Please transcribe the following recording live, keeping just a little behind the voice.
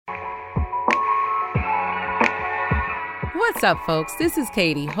What's up, folks? This is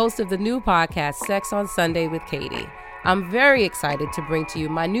Katie, host of the new podcast, Sex on Sunday with Katie. I'm very excited to bring to you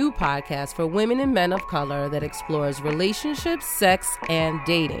my new podcast for women and men of color that explores relationships, sex, and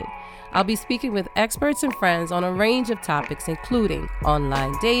dating. I'll be speaking with experts and friends on a range of topics, including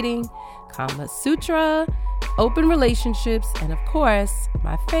online dating, Kama Sutra, open relationships, and of course,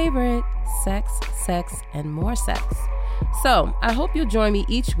 my favorite, sex, and more sex. So, I hope you'll join me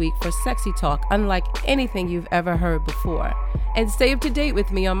each week for sexy talk unlike anything you've ever heard before. And stay up to date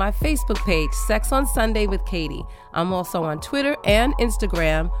with me on my Facebook page, Sex on Sunday with Katie. I'm also on Twitter and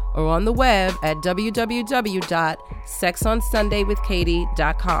Instagram or on the web at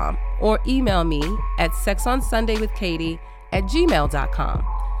www.sexonsundaywithkatie.com or email me at sexonsundaywithkatie@gmail.com.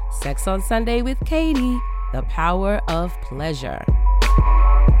 Sex on Sunday with Katie, the power of pleasure.